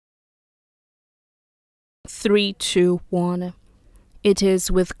3, 2, 1. It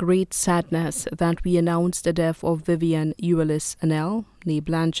is with great sadness that we announce the death of Viviane Euralice Annelle, née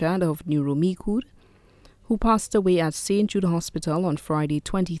Blanchard of Neuro-Mecoud, who passed away at St. Jude Hospital on Friday,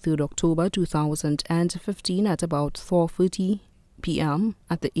 23 October 2015 at about 4:30 p.m.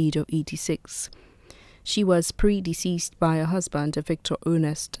 at the age of 86. She was predeceased by her husband, Victor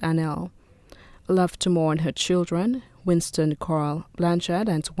Ernest Annelle. Left to mourn her children, Winston Carl Blanchard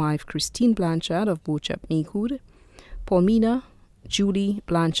and wife Christine Blanchard of Beauchamp-Mecoud, Paulmina Julie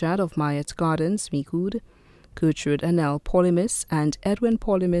Blanchard of Myatt Gardens, Mecoud, Gertrude Annelle Polymis and Edwin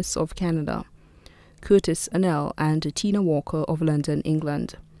Polymis of Canada, Curtis Annelle and Tina Walker of London,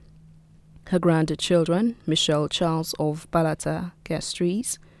 England. Her grandchildren, Michelle Charles of Balata,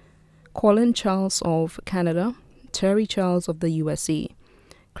 Castries, Colin Charles of Canada, Terry Charles of the USA,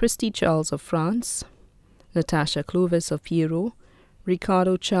 Christy Charles of France, Natasha Clovis of Pierrot,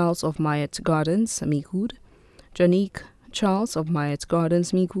 Ricardo Charles of Myatt Gardens, Mecoud, Janique Charles of Myatt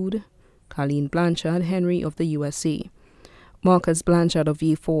Gardens, Mecoud, Colleen Blanchard Henry of the USA, Marcus Blanchard of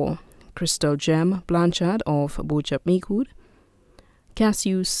V4, Crystal Gem Blanchard of Beauchamp-Mecoud,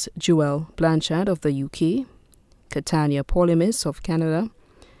 Cassius Joel Blanchard of the UK, Catania Polymis of Canada,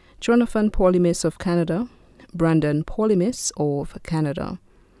 Jonathan Polymis of Canada, Brandon Polymis of Canada,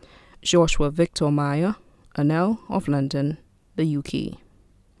 Joshua Victor Meyer Annelle of London, the UK.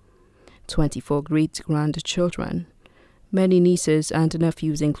 24 great-grandchildren, many nieces and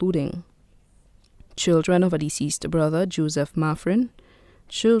nephews including children of a deceased brother Joseph Maffrin,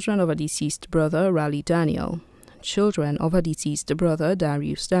 children of a deceased brother Raleigh Daniel, children of a deceased brother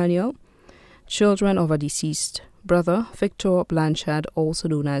Darius Daniel, children of a deceased brother Victor Blanchard, also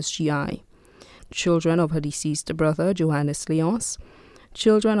known as GI, children of a deceased brother Johannes Leons,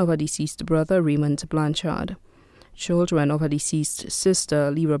 children of a deceased brother Raymond Blanchard, children of a deceased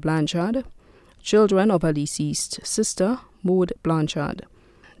sister Lyra Blanchard, children of a deceased sister Maud Blanchard,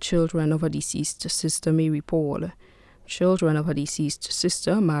 children of a deceased sister Mary Paul, children of a deceased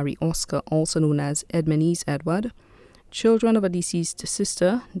sister Mary Oscar, also known as Edmonese Edward, children of a deceased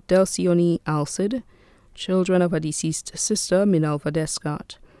sister Delcione Alcid, children of a deceased sister Minerva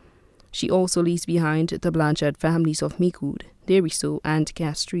Descartes. She also leaves behind the Blanchard families of Mecoud, Deriso, and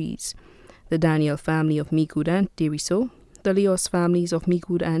Castries, the Daniel family of Mecoud and Deriso, the Leos families of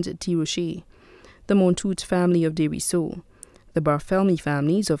Mecoud and Tirocher, the Montout family of Deriso, the Barthelmy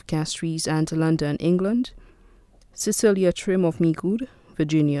families of Castries and London, England, Cecilia Trim of Mecoud,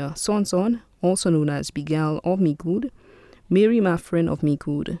 Virginia Sonson, also known as Bigel of Mecoud, Mary Maffrin of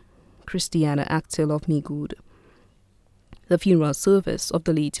Mecoud, Christiana Actil of Mecoud. The funeral service of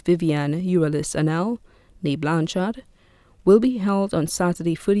the late Viviane Euralice Annelle, née Blanchard, will be held on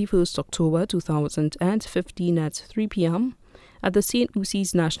Saturday, 31st October 2015 at 3 p.m. at the St.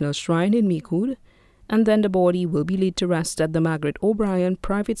 Lucy's National Shrine in Mecoud, and then the body will be laid to rest at the Margaret O'Brien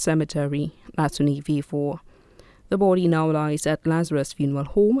Private Cemetery, Latony, V4. The body now lies at Lazarus Funeral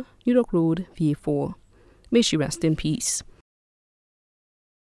Home, New York Road, V4. May she rest in peace.